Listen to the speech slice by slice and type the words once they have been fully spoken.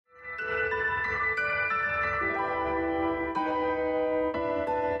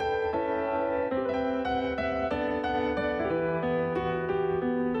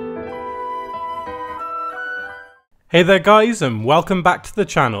Hey there guys, and welcome back to the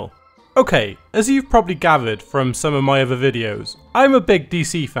channel. Okay, as you've probably gathered from some of my other videos, I'm a big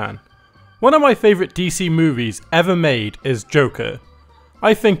DC fan. One of my favourite DC movies ever made is Joker.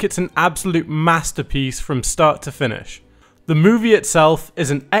 I think it's an absolute masterpiece from start to finish. The movie itself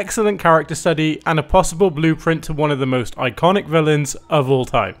is an excellent character study and a possible blueprint to one of the most iconic villains of all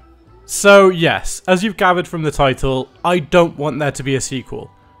time. So yes, as you've gathered from the title, I don't want there to be a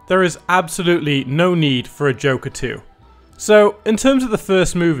sequel. There is absolutely no need for a Joker 2. So, in terms of the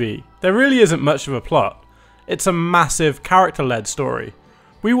first movie, there really isn't much of a plot. It's a massive character-led story.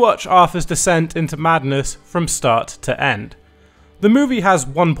 We watch Arthur's descent into madness from start to end. The movie has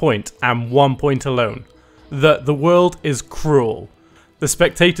one point, and one point alone: that the world is cruel. The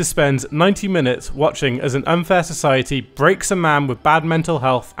spectator spends 90 minutes watching as an unfair society breaks a man with bad mental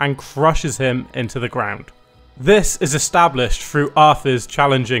health and crushes him into the ground. This is established through Arthur's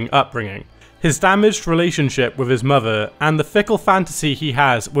challenging upbringing, his damaged relationship with his mother, and the fickle fantasy he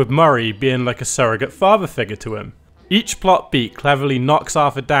has with Murray being like a surrogate father figure to him. Each plot beat cleverly knocks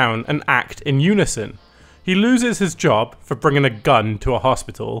Arthur down and act in unison. He loses his job for bringing a gun to a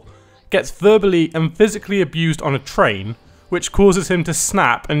hospital, gets verbally and physically abused on a train, which causes him to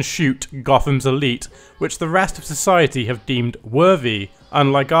snap and shoot Gotham's elite, which the rest of society have deemed worthy,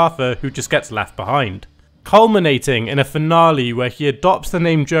 unlike Arthur, who just gets left behind. Culminating in a finale where he adopts the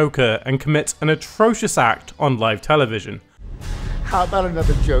name Joker and commits an atrocious act on live television. How about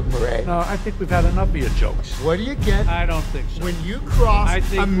another joke, Murray? No, I think we've had enough of your jokes. What do you get? I don't think so. When you cross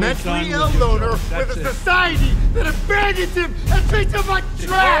a mentally ill loner with a society that abandons him and treats him like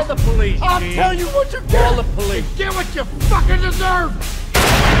trash! Call the police, I'll Gene. tell you what you get! Call the police. You get what you fucking deserve!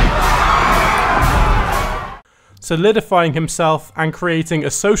 Solidifying himself and creating a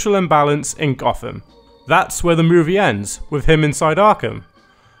social imbalance in Gotham. That's where the movie ends, with him inside Arkham.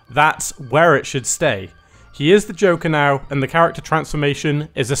 That's where it should stay. He is the Joker now, and the character transformation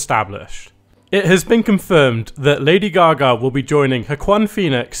is established. It has been confirmed that Lady Gaga will be joining Joaquin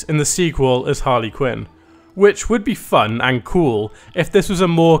Phoenix in the sequel as Harley Quinn, which would be fun and cool if this was a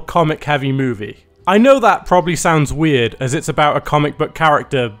more comic-heavy movie. I know that probably sounds weird as it's about a comic book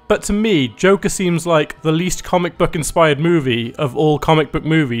character, but to me, Joker seems like the least comic book inspired movie of all comic book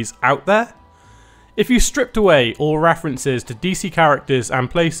movies out there. If you stripped away all references to DC characters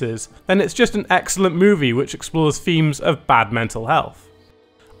and places, then it's just an excellent movie which explores themes of bad mental health.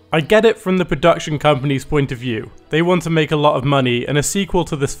 I get it from the production company's point of view. They want to make a lot of money and a sequel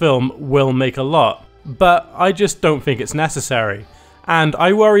to this film will make a lot, but I just don't think it's necessary, and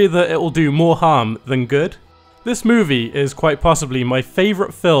I worry that it will do more harm than good. This movie is quite possibly my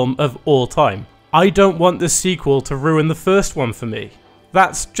favourite film of all time. I don't want this sequel to ruin the first one for me.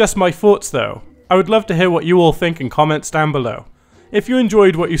 That's just my thoughts though. I would love to hear what you all think in comments down below. If you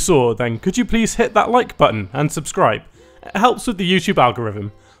enjoyed what you saw, then could you please hit that like button and subscribe? It helps with the YouTube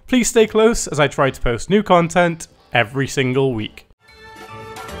algorithm. Please stay close as I try to post new content every single week.